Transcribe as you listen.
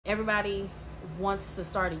everybody wants to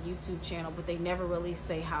start a YouTube channel, but they never really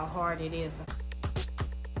say how hard it is.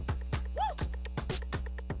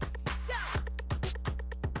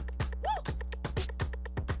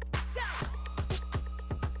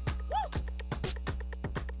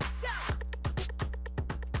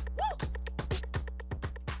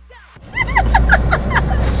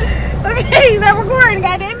 Okay, he's not recording,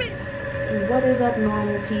 goddammit. What is up,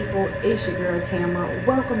 normal people? It's your girl Tamara.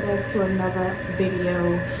 Welcome back to another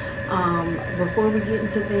video. Before we get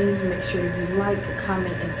into things, make sure you like,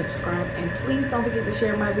 comment, and subscribe, and please don't forget to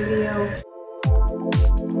share my video.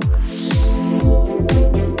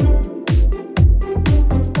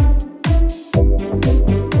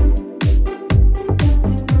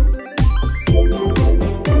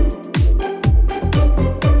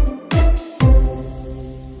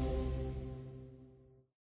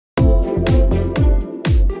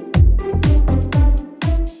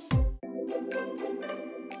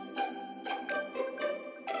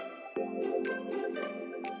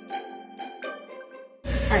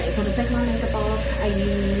 Alright, so to take my makeup off, I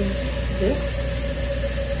use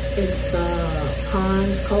this. It's the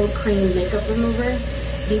Pond's Cold Cream Makeup Remover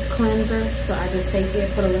Deep Cleanser. So I just take it,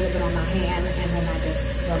 put a little bit on my hand, and then I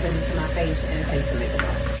just rub it into my face and it takes the makeup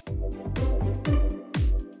off.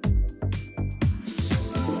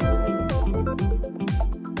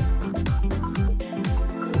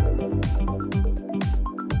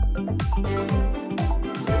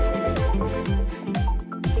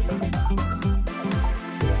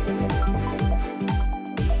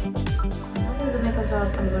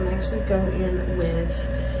 I'm going to actually go in with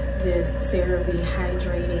this CeraVe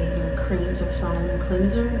Hydrating Cream to Foam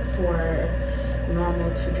Cleanser for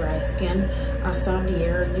normal to dry skin. I saw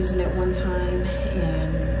De'Ara using it one time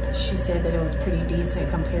and she said that it was pretty decent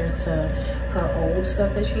compared to her old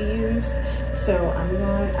stuff that she used. So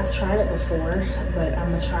I've tried it before, but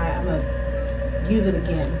I'm gonna use it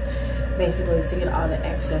again, basically to get all the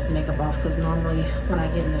excess makeup off, because normally when I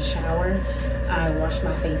get in the shower I wash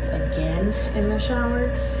my face again in the shower,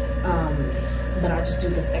 but I just do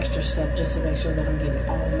this extra step just to make sure that I'm getting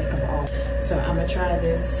all the makeup off. So I'm gonna try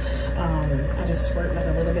this. I just squirt like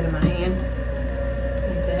a little bit in my hand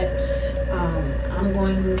like that. I'm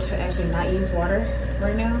going to actually not use water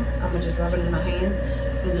right now. I'm gonna just rub it in my hand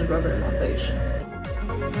and just rub it in my face.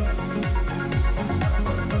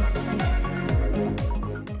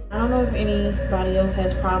 I don't know if anybody else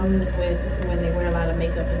has problems with when they wear a lot of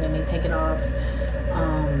makeup and then they take it off.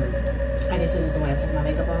 I guess it's just the way I take my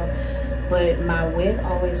makeup off. But my wig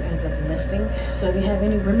always ends up lifting. So if you have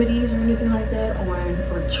any remedies or anything like that,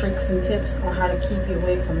 or tricks and tips on how to keep your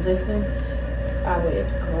wig from lifting, I would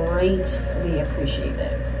greatly appreciate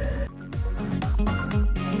that.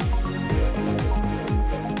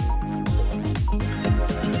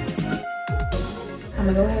 I'm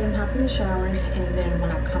gonna go ahead and hop in the shower, and then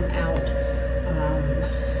when I come out,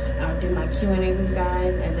 I'll do my Q&A with you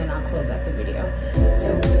guys, and then I'll close out the video.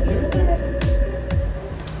 So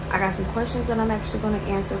I got some questions that I'm actually going to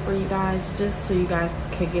answer for you guys, just so you guys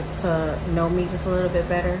could get to know me just a little bit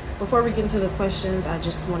better. Before we get into the questions, I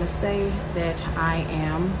just want to say that I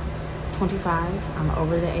am 25. I'm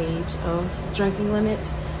over the age of drinking limit.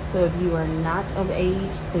 So if you are not of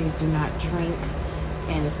age, please do not drink.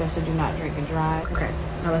 And especially do not drink and drive. Okay,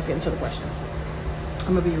 now let's get into the questions.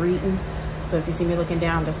 I'm gonna be reading, so if you see me looking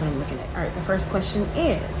down, that's what I'm looking at. All right, the first question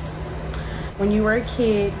is, when you were a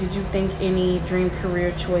kid, did you think any dream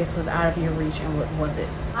career choice was out of your reach, and what was it?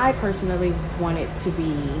 I personally wanted to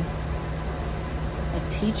be a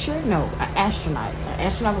teacher. No, an astronaut. An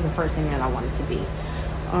astronaut was the first thing that I wanted to be.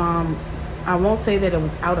 I won't say that it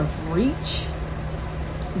was out of reach,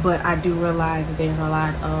 but I do realize that there's a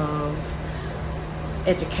lot of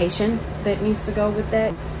education that needs to go with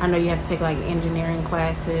that. I know you have to take like engineering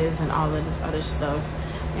classes and all of this other stuff,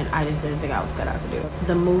 and I just didn't think I was cut out to do it.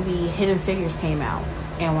 The movie Hidden Figures came out,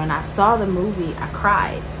 and when I saw the movie I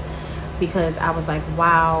cried, because I was like,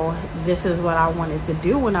 wow, this is what I wanted to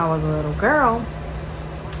do when I was a little girl,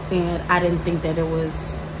 and I didn't think that it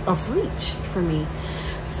was of reach for me.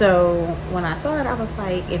 So when I saw it, I was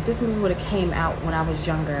like, if this movie would have came out when I was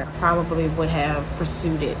younger, I probably would have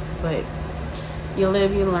pursued it. But you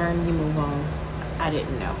live, you learn, you move on. I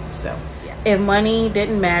didn't know. So yeah. If money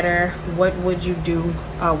didn't matter, what would you do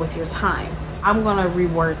with your time? I'm gonna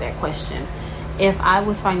reword that question. If I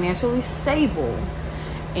was financially stable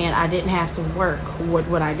and I didn't have to work, what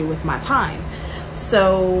would I do with my time?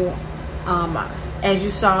 So as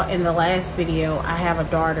you saw in the last video, I have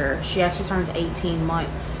a daughter. She actually turns 18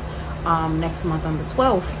 months next month on the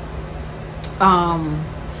 12th.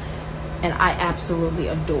 And I absolutely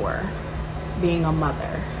adore being a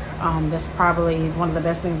mother. That's probably one of the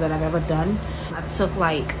best things that I've ever done. I took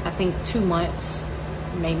like, I think 2 months,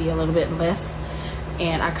 maybe a little bit less,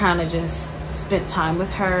 and I kind of just spent time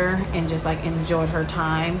with her and just like enjoyed her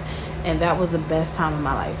time. And that was the best time of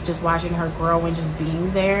my life, just watching her grow and just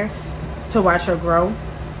being there to watch her grow.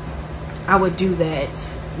 I would do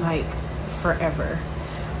that like forever,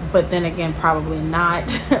 but then again probably not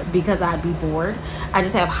because I'd be bored. I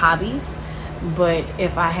just have hobbies, but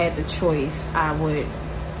if I had the choice, I would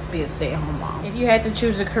be a stay-at-home mom. If you had to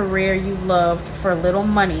choose a career you loved for little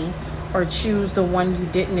money, or choose the one you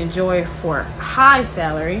didn't enjoy for high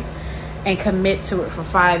salary and commit to it for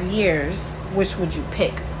 5 years, which would you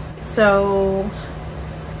pick? So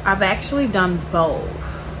I've actually done both.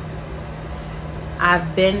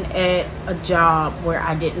 I've been at a job where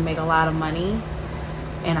I didn't make a lot of money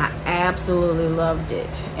and I absolutely loved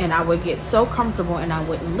it, and I would get so comfortable and I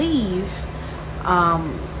wouldn't leave,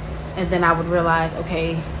 and then I would realize,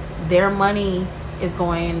 okay, their money is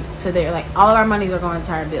going to their, like, all of our monies are going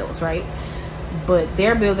to our bills, right? But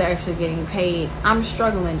their bills are actually getting paid. I'm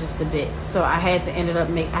struggling just a bit, so I had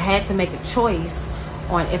to make a choice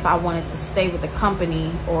on if I wanted to stay with the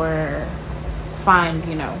company or find,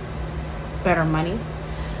 you know, better money.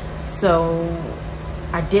 So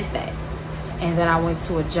I did that, and then I went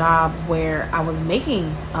to a job where I was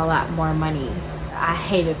making a lot more money. I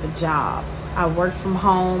hated the job. I worked from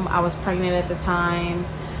home. I was pregnant at the time.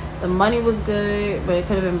 The money was good, but it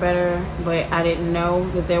could have been better. But I didn't know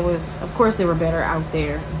that there was, of course there were better out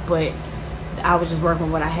there, but I was just working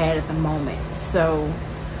with what I had at the moment. So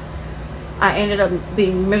I ended up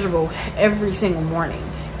being miserable every single morning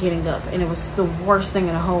getting up, and it was the worst thing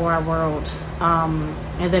in the whole wide world.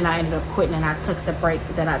 And then I ended up quitting, and I took the break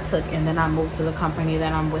that I took, and then I moved to the company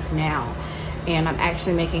that I'm with now, and I'm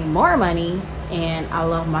actually making more money and I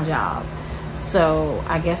love my job. So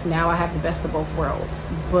I guess now I have the best of both worlds.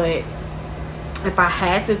 But if I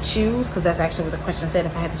had to choose, because that's actually what the question said,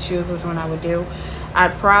 if I had to choose which one I would do, I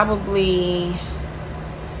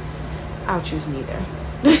would choose neither.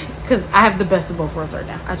 Because I have the best of both worlds right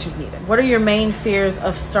now. I choose neither. What are your main fears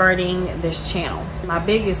of starting this channel? My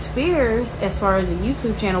biggest fears as far as the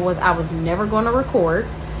YouTube channel was I was never going to record,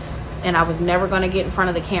 and I was never going to get in front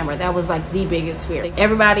of the camera. That was like the biggest fear.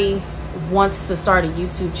 Everybody wants to start a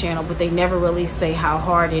YouTube channel, but they never really say how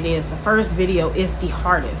hard it is. The first video is the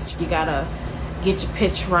hardest. You gotta get your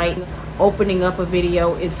pitch right. Opening up a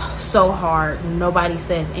video is so hard. Nobody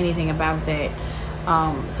says anything about that.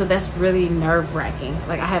 So that's really nerve-wracking.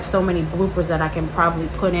 Like, I have so many bloopers that I can probably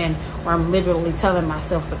put in where I'm literally telling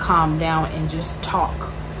myself to calm down and just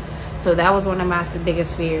talk. So that was one of my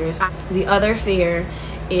biggest fears. The other fear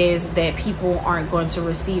is that people aren't going to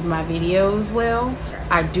receive my videos well.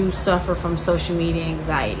 I do suffer from social media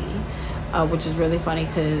anxiety, which is really funny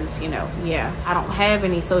because, you know, yeah, I don't have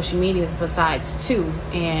any social medias besides 2,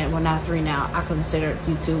 and well, not 3 now. I consider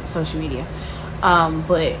YouTube social media,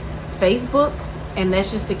 but Facebook, and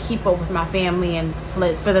that's just to keep up with my family and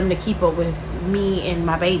for them to keep up with me and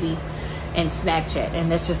my baby, and Snapchat,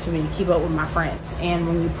 and that's just for me to keep up with my friends. And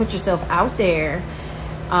when you put yourself out there,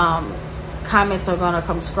 comments are gonna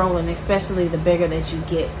come scrolling, especially the bigger that you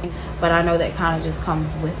get. But I know that kind of just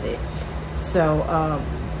comes with it. So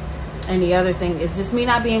and the other thing is just me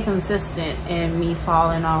not being consistent and me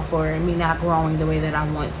falling off, or me not growing the way that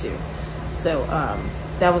I want to. So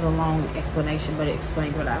that was a long explanation, but it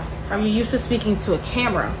explained what are you used to speaking to a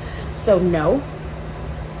camera? So no,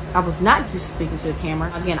 I was not used to speaking to a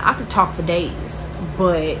camera. Again, I could talk for days,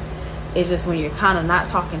 but it's just when you're kind of not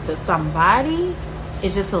talking to somebody,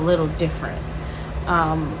 it's just a little different.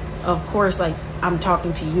 Of course, like, I'm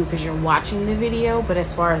talking to you because you're watching the video, but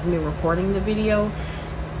as far as me recording the video,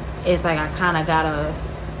 it's like I kind of gotta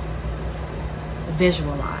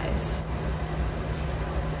visualize.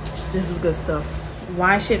 This is good stuff.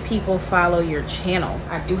 Why should people follow your channel?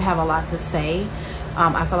 I do have a lot to say.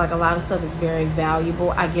 I feel like a lot of stuff is very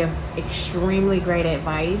valuable. I give extremely great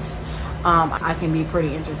advice. I can be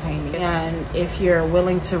pretty entertaining, and if you're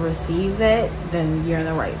willing to receive that, then you're in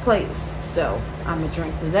the right place. So I'm gonna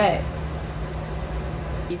drink to that.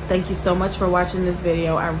 Thank you so much for watching this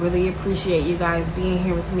video. I really appreciate you guys being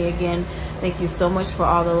here with me again. Thank you so much for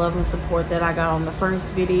all the love and support that I got on the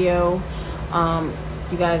first video.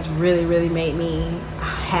 You guys really made me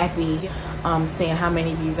happy seeing how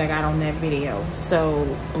many views I got on that video. So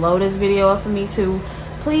blow this video up for me too.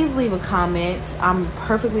 Please leave a comment. I'm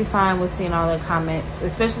perfectly fine with seeing all the comments,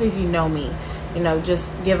 especially if you know me. You know,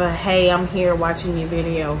 just give a hey, I'm here watching your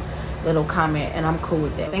video little comment, and I'm cool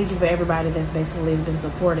with that. Thank you for everybody that's basically been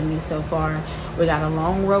supporting me so far. We got a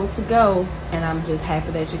long road to go, and I'm just happy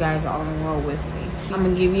that you guys are on the road with me. I'm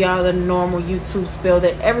gonna give y'all the normal YouTube spiel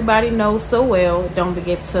that everybody knows so well. Don't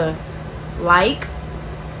forget to like,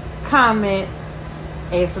 comment,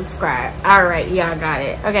 and subscribe. All right, y'all got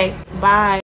it. Okay, bye.